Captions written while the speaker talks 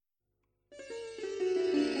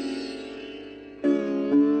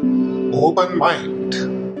Open mind.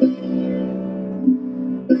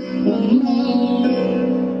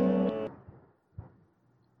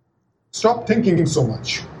 Stop thinking so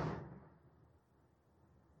much.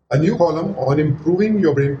 A new column on improving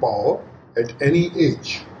your brain power at any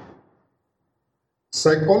age.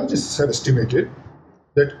 Psychologists have estimated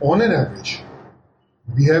that on an average,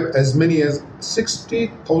 we have as many as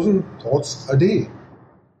 60,000 thoughts a day.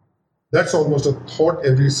 That's almost a thought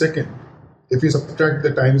every second if we subtract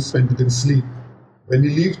the time spent in sleep when we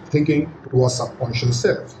leave thinking to our subconscious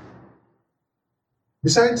self.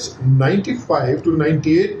 Besides, 95 to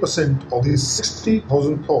 98% of these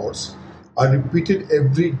 60,000 thoughts are repeated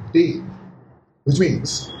every day, which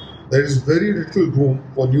means there is very little room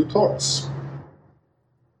for new thoughts.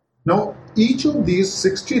 Now, each of these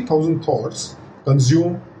 60,000 thoughts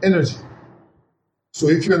consume energy. So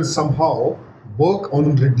if you can somehow work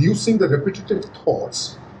on reducing the repetitive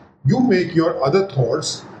thoughts, you make your other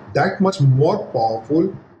thoughts that much more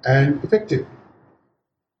powerful and effective.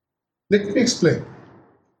 Let me explain.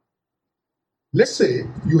 Let's say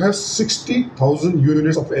you have 60,000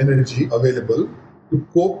 units of energy available to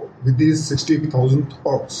cope with these 60,000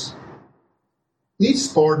 thoughts. Each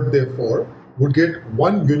thought, therefore, would get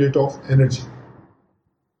 1 unit of energy.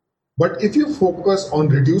 But if you focus on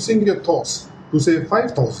reducing your thoughts to say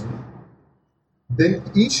 5,000, then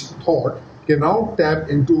each thought can now tap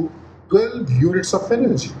into 12 units of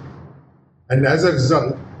energy. And as a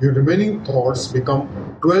result, your remaining thoughts become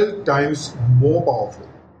 12 times more powerful.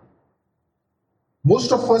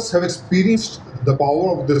 Most of us have experienced the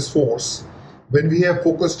power of this force when we have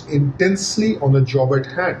focused intensely on a job at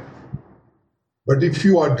hand. But if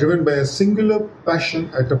you are driven by a singular passion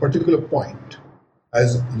at a particular point,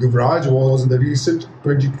 as Yuvraj was in the recent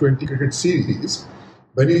 2020 cricket series,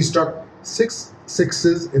 when he struck 6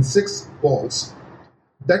 sixes in 6 balls,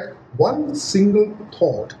 that one single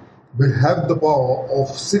thought will have the power of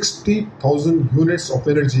 60,000 units of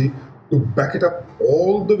energy to back it up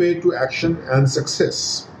all the way to action and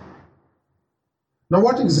success. Now,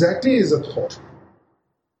 what exactly is a thought?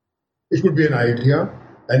 It could be an idea,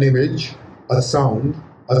 an image, a sound,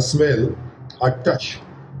 a smell, a touch,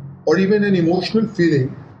 or even an emotional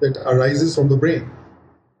feeling that arises from the brain.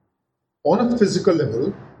 On a physical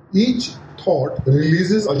level, each thought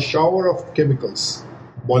releases a shower of chemicals,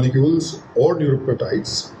 molecules, or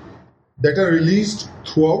neuropeptides that are released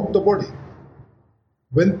throughout the body.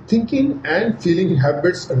 When thinking and feeling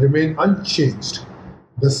habits remain unchanged,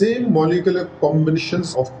 the same molecular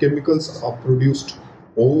combinations of chemicals are produced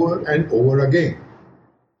over and over again.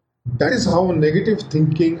 That is how negative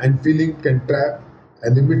thinking and feeling can trap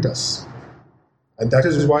and limit us. And that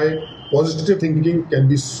is why positive thinking can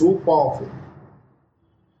be so powerful.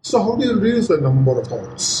 So how do you reduce the number of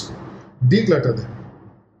thoughts? Declutter them.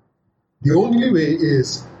 The only way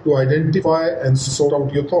is to identify and sort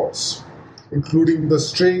out your thoughts, including the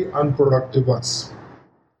stray, unproductive ones.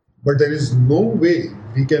 But there is no way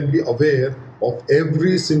we can be aware of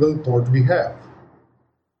every single thought we have.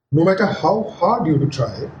 No matter how hard you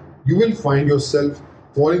try, you will find yourself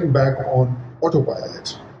falling back on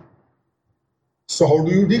autopilot. So how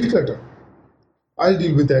do you declutter? I'll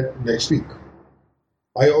deal with that next week.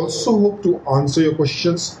 I also hope to answer your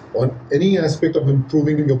questions on any aspect of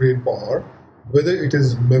improving your brain power, whether it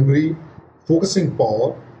is memory, focusing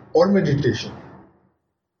power, or meditation.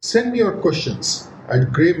 Send me your questions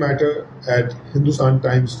at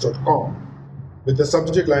greymatter@hindustantimes.com with the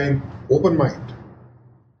subject line Open Mind.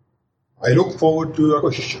 I look forward to your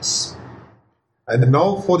questions. And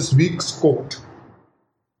now for this week's quote.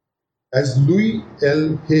 As Louis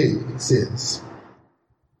L. Hay says,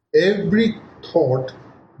 every thought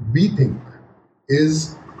we think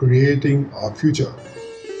is creating our future.